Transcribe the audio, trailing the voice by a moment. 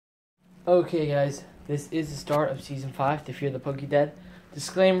Okay guys, this is the start of Season 5 to Fear the PokeDead.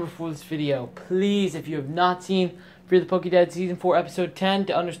 Disclaimer for this video, please, if you have not seen Fear the PokeDead Season 4 Episode 10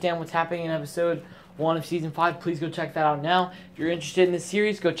 to understand what's happening in Episode 1 of Season 5, please go check that out now. If you're interested in this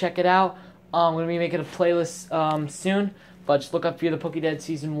series, go check it out. I'm going to be making a playlist soon, but just look up Fear the PokeDead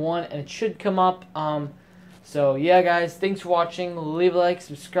Season 1 and it should come up. So yeah guys, thanks for watching, leave a like,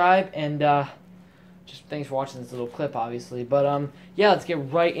 subscribe, and just thanks for watching this little clip, obviously. But, yeah, let's get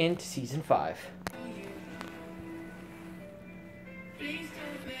right into Season 5.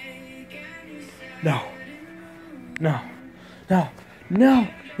 No. No. No. No.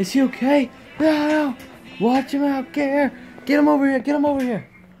 Is he okay? No. Watch him out. Get him over here. Get him over here.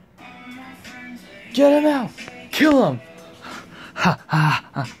 Get him out. Kill him. Ha ha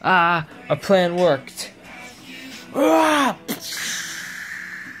ha ha. Our plan worked. Ah!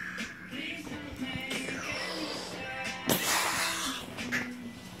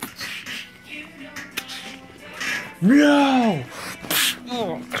 No!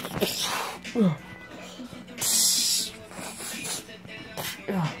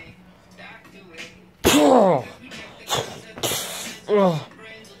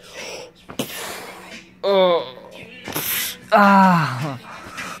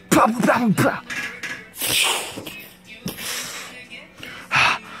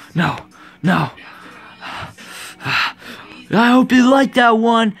 No, no. I hope you like that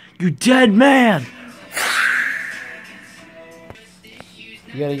one, you dead man.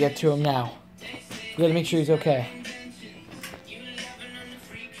 You gotta get to him now. You gotta make sure he's okay.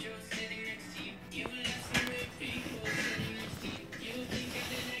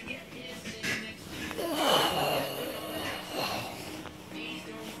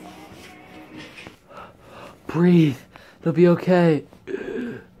 Breathe. They'll be okay.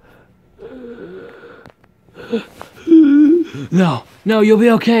 No, no, you'll be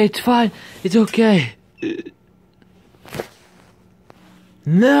okay. It's fine. It's okay.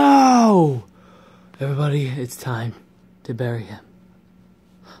 No! Everybody, it's time to bury him.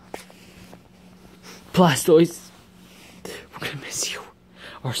 Blastoise, we're gonna miss you.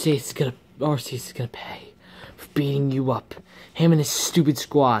 Arceus is gonna pay for beating you up. Him and his stupid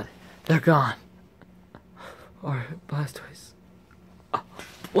squad. They're gone. Or Blastoise. Oh,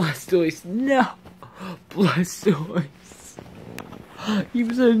 Blastoise, no! Blastoise. He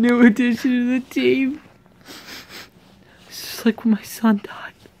was a new addition to the team. It's just like when my son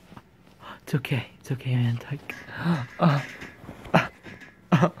died. It's okay, man. Come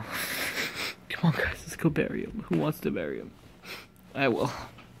on, guys, let's go bury him. Who wants to bury him? I will.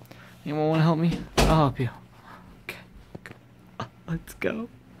 Anyone want to help me? I'll help you. Okay, let's go.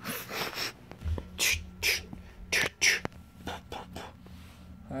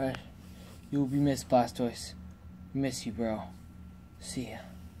 Alright, you will be missed, Blastoise. Miss you, bro. See ya.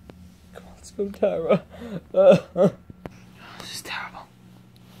 Come on, let's go, Tara. This is terrible.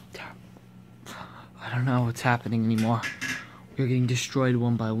 I don't know what's happening anymore. We're getting destroyed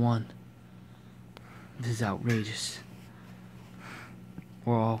one by one. This is outrageous.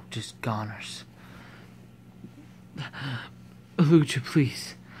 We're all just goners. Lucha,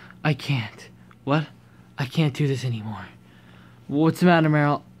 please. I can't. What? I can't do this anymore. What's the matter,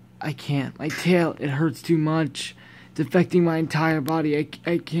 Meryl? I can't. My tail, it hurts too much. It's affecting my entire body. I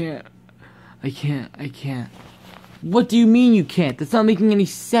can't. I can't. What do you mean you can't? That's not making any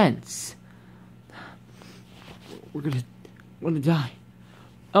sense. We're gonna die.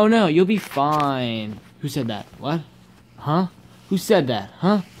 Oh no, you'll be fine. Who said that? What? Huh? Who said that?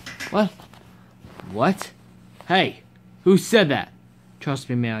 Huh? What? What? Hey, who said that? Trust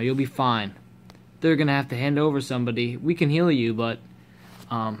me, Meryl, you'll be fine. They're gonna have to hand over somebody. We can heal you, but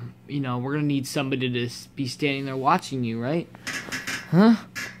you know, we're gonna need somebody to be standing there watching you, right? Huh?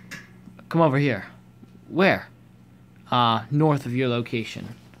 Come over here. Where? North of your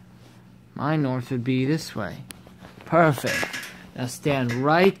location. My north would be this way. Perfect. Now stand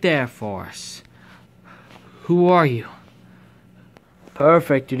right there for us. Who are you?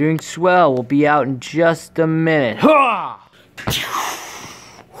 Perfect. You're doing swell. We'll be out in just a minute. Ha!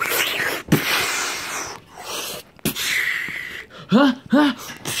 Huh? Huh?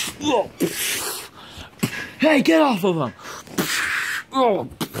 Hey, get off of him! Oh,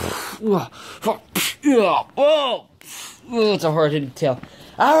 it's a hard-hitting tail.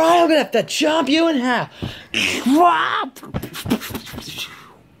 Alright, I'm gonna have to chomp you in half.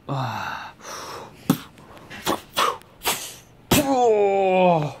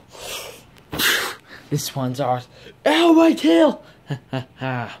 This one's ours. Ow, my tail!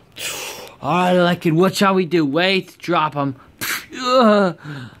 Alright, like it. What shall we do? Wait, drop him.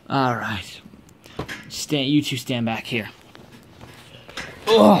 Alright. You two stand back here.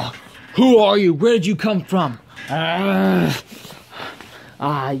 Who are you? Where did you come from? There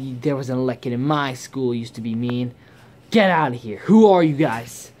was an elected in my school, used to be mean. Get out of here. Who are you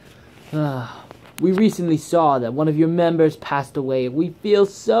guys? We recently saw that one of your members passed away. We feel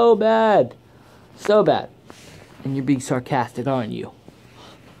so bad. So bad. And you're being sarcastic, aren't you?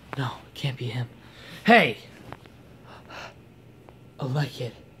 No, it can't be him. Hey!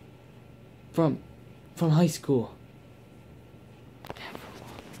 Elected. From high school.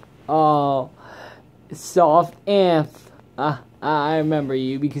 Oh, soft amp. I remember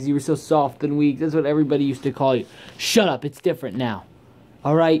you because you were so soft and weak. That's what everybody used to call you. Shut up, it's different now.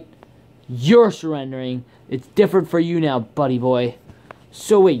 Alright? You're surrendering. It's different for you now, buddy boy.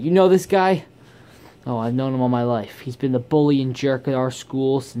 So wait, you know this guy? Oh, I've known him all my life. He's been the bully and jerk at our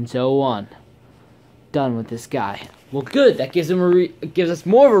school since '01. Done with this guy. Well, good. That gives him gives us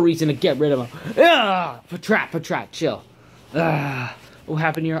more of a reason to get rid of him. Patrat, chill. What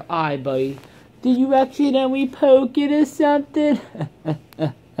happened to your eye, buddy? Did you accidentally poke it or something?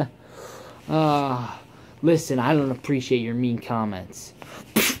 Listen, I don't appreciate your mean comments.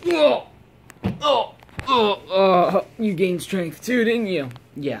 You gained strength too, didn't you?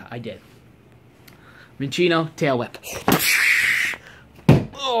 Yeah, I did. Minchino, tail whip.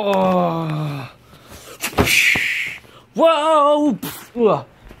 Whoa!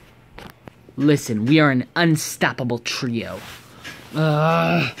 Listen, we are an unstoppable trio.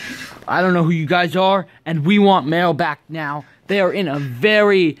 I don't know who you guys are, and we want Meryl back now. They are in a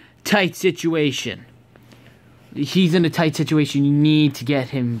very tight situation. He's in a tight situation. You need to get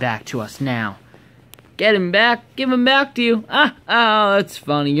him back to us now. Get him back. Give him back to you. Oh, that's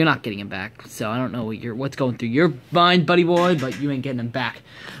funny. You're not getting him back. So I don't know what's going through your mind, buddy boy, but you ain't getting him back.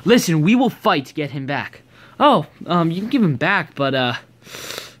 Listen, we will fight to get him back. Oh, you can give him back, but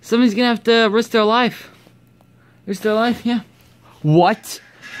somebody's gonna have to risk their life. Risk their life, yeah. What?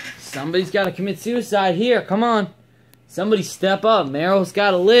 Somebody's got to commit suicide here. Come on. Somebody step up. Meryl's got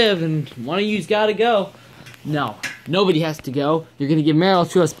to live, and one of you's got to go. No, nobody has to go. You're gonna give Meryl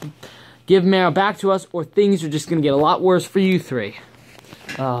to us. Give Meryl back to us, or things are just gonna get a lot worse for you three.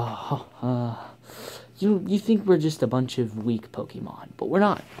 You think we're just a bunch of weak Pokemon, but we're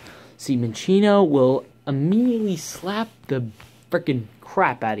not. See, Minchino will immediately slap the frickin'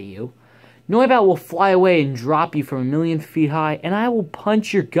 crap out of you. Noibat will fly away and drop you from 1,000,000 feet high, and I will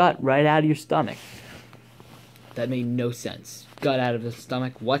punch your gut right out of your stomach. That made no sense. Gut out of the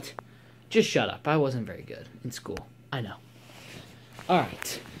stomach, what? Just shut up. I wasn't very good in school. I know.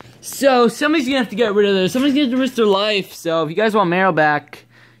 Alright. So, somebody's gonna have to get rid of this. Somebody's gonna have to risk their life. So, if you guys want Meryl back,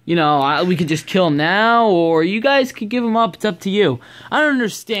 you know, we could just kill him now, or you guys could give him up. It's up to you. I don't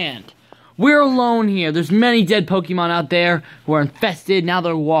understand. We're alone here. There's many dead Pokemon out there who are infested. Now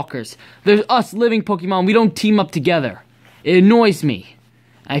they're walkers. There's us living Pokemon. We don't team up together. It annoys me.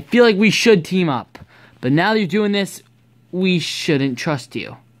 I feel like we should team up. But now that you're doing this, we shouldn't trust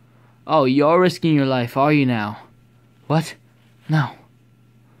you. Oh, you're risking your life, are you now? What? No.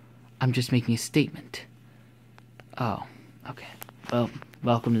 I'm just making a statement. Oh, okay. Well,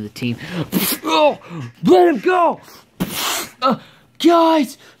 welcome to the team. Oh, let him go!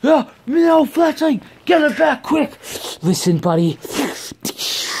 Guys! No, Fletchling! Get it back, quick! Listen, buddy.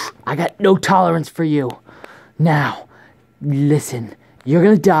 I got no tolerance for you. Now, listen. You're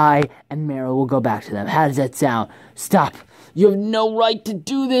gonna die, and Meryl will go back to them. How does that sound? Stop. You have no right to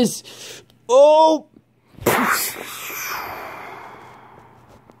do this. Oh!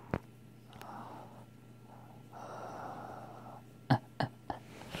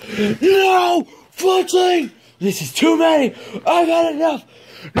 No! Fletchling! This is too many! I've had enough!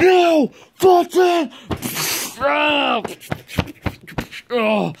 No! Fletchling!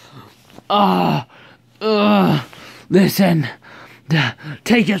 Listen.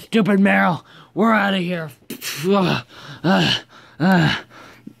 Take your stupid Meryl. We're out of here.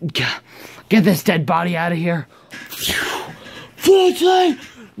 Get this dead body out of here. Fletchling!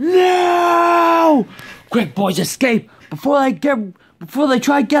 No! Quick, boys, escape before they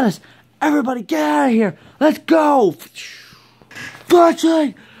try to get us. Everybody, get out of here. Let's go.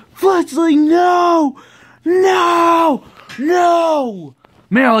 Fletchling! Fletchling, no! No! No!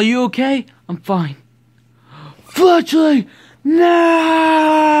 Meryl, are you okay? I'm fine. Fletchling!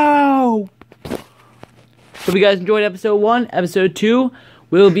 No! Hope you guys enjoyed episode 1. Episode 2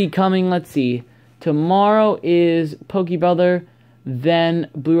 will be coming, let's see. Tomorrow is Pokebrother, then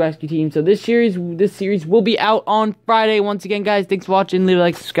Blue Rescue Team. So this series will be out on Friday. Once again, guys, thanks for watching. Leave a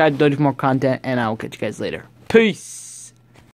like, subscribe, donate for more content, and I will catch you guys later. Peace!